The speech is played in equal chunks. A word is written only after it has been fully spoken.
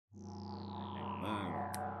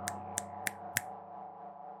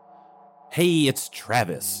Hey, it's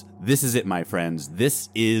Travis. This is it, my friends. This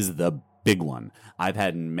is the big one. I've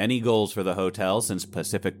had many goals for the hotel since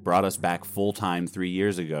Pacific brought us back full-time 3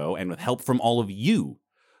 years ago, and with help from all of you,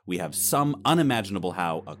 we have some unimaginable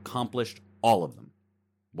how accomplished all of them.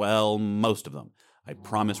 Well, most of them. I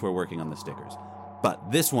promise we're working on the stickers.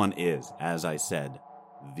 But this one is, as I said,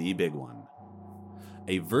 the big one.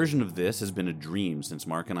 A version of this has been a dream since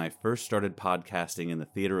Mark and I first started podcasting in the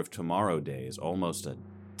Theater of Tomorrow days almost a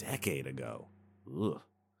decade ago. Ugh.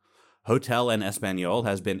 Hotel en Español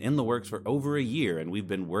has been in the works for over a year, and we've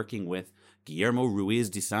been working with Guillermo Ruiz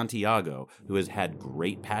de Santiago, who has had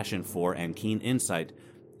great passion for and keen insight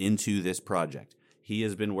into this project. He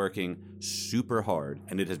has been working super hard,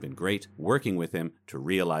 and it has been great working with him to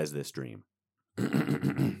realize this dream.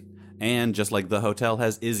 And just like the hotel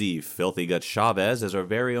has Izzy Filthy Gut Chavez as our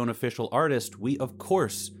very own official artist, we, of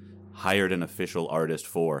course, hired an official artist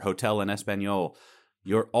for Hotel en Español.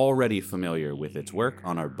 You're already familiar with its work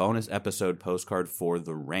on our bonus episode postcard for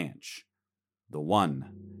The Ranch. The one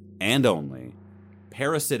and only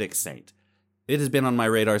Parasitic Saint. It has been on my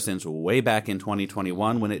radar since way back in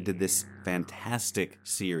 2021 when it did this fantastic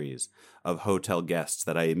series of hotel guests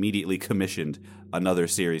that I immediately commissioned another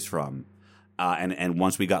series from. And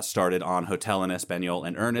once we got started on Hotel en Español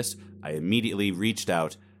in earnest, I immediately reached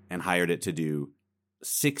out and hired it to do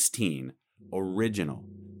 16 original,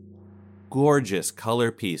 gorgeous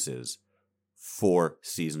color pieces for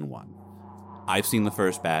season 1. I've seen the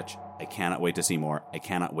first batch. I cannot wait to see more. I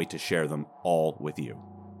cannot wait to share them all with you.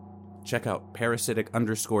 Check out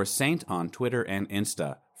parasitic_saint on Twitter and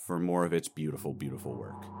Insta for more of its beautiful, beautiful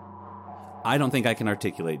work. I don't think I can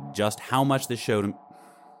articulate just how much this show...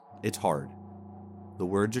 It's hard. The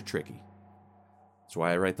words are tricky. That's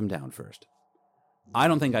why I write them down first. I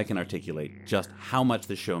don't think I can articulate just how much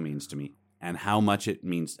this show means to me, and how much it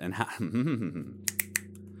means, and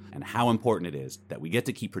how important it is that we get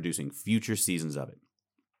to keep producing future seasons of it.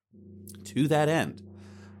 To that end,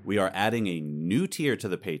 we are adding a new tier to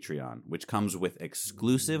the Patreon, which comes with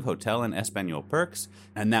exclusive Hotel en Español perks,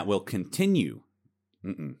 and that will continue...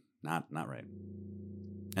 Not right.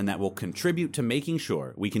 And that will contribute to making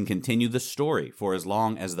sure we can continue the story for as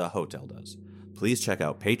long as the hotel does. Please check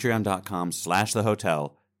out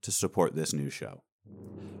patreon.com/thehotel to support this new show.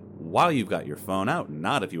 While you've got your phone out,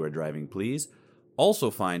 not if you are driving, please, also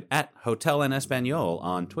find @Hotel en Español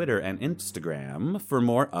on Twitter and Instagram for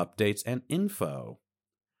more updates and info.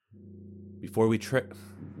 Before we play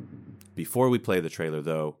the trailer,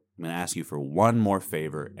 though, I'm going to ask you for one more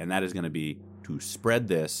favor, and that is going to be to spread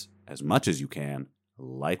this as much as you can,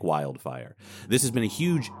 like wildfire. This has been a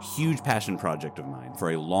huge, huge passion project of mine for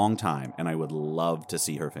a long time, and I would love to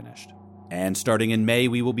see her finished. And starting in May,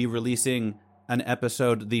 we will be releasing an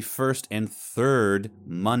episode the first and third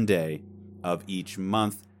Monday of each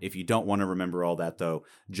month. If you don't want to remember all that, though,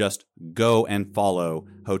 just go and follow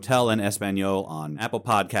Hotel en Español on Apple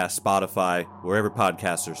Podcasts, Spotify, wherever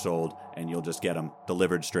podcasts are sold, and you'll just get them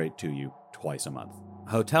delivered straight to you twice a month.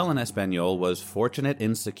 Hotel en Español was fortunate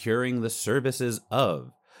in securing the services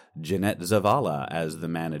of Jeanette Zavala as the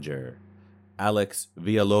manager, Alex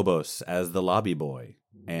Villalobos as the lobby boy,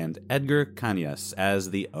 and Edgar Cañas as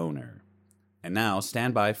the owner. And now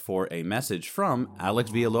stand by for a message from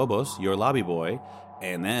Alex Villalobos, your lobby boy,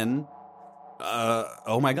 and then,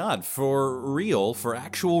 oh my god, for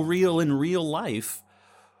actual real in real life,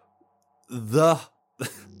 the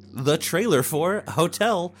trailer for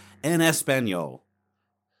Hotel en Español.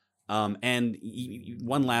 And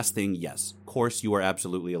one last thing, yes, of course you are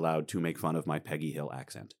absolutely allowed to make fun of my Peggy Hill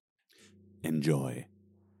accent. Enjoy.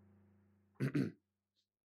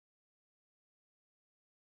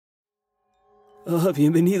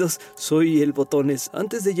 Bienvenidos, soy el Botones.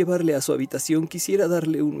 Antes de llevarle a su habitación, quisiera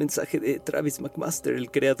darle un mensaje de Travis McMaster, el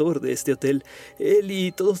creador de este hotel. Él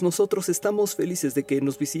y todos nosotros estamos felices de que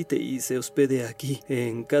nos visite y se hospede aquí.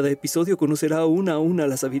 En cada episodio conocerá una a una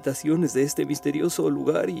las habitaciones de este misterioso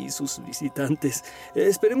lugar y sus visitantes.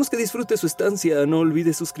 Esperemos que disfrute su estancia. No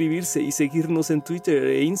olvide suscribirse y seguirnos en Twitter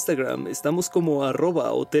e Instagram. Estamos como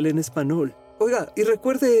 @Hotel en Español. Oiga, y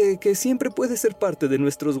recuerde que siempre puede ser parte de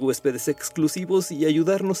nuestros huéspedes exclusivos y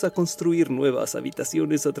ayudarnos a construir nuevas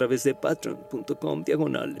habitaciones a través de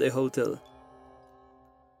patreon.com/thehotel.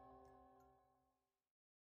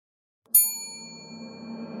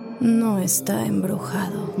 No está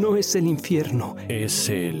embrujado. No es el infierno. Es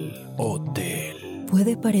el hotel.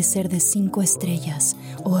 Puede parecer de 5 estrellas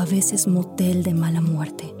o a veces motel de mala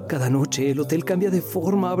muerte. Cada noche el hotel cambia de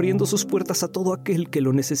forma, abriendo sus puertas a todo aquel que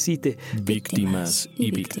lo necesite. Víctimas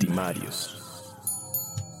y victimarios.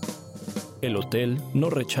 El hotel no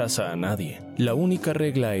rechaza a nadie. La única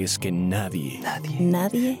regla es que nadie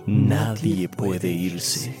puede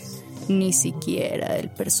irse. Ni siquiera el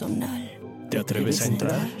personal. ¿Te atreves a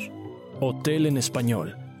entrar? Hotel en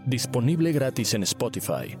Español. Disponible gratis en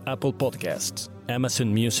Spotify, Apple Podcasts, Amazon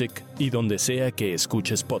Music y donde sea que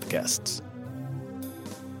escuches podcasts.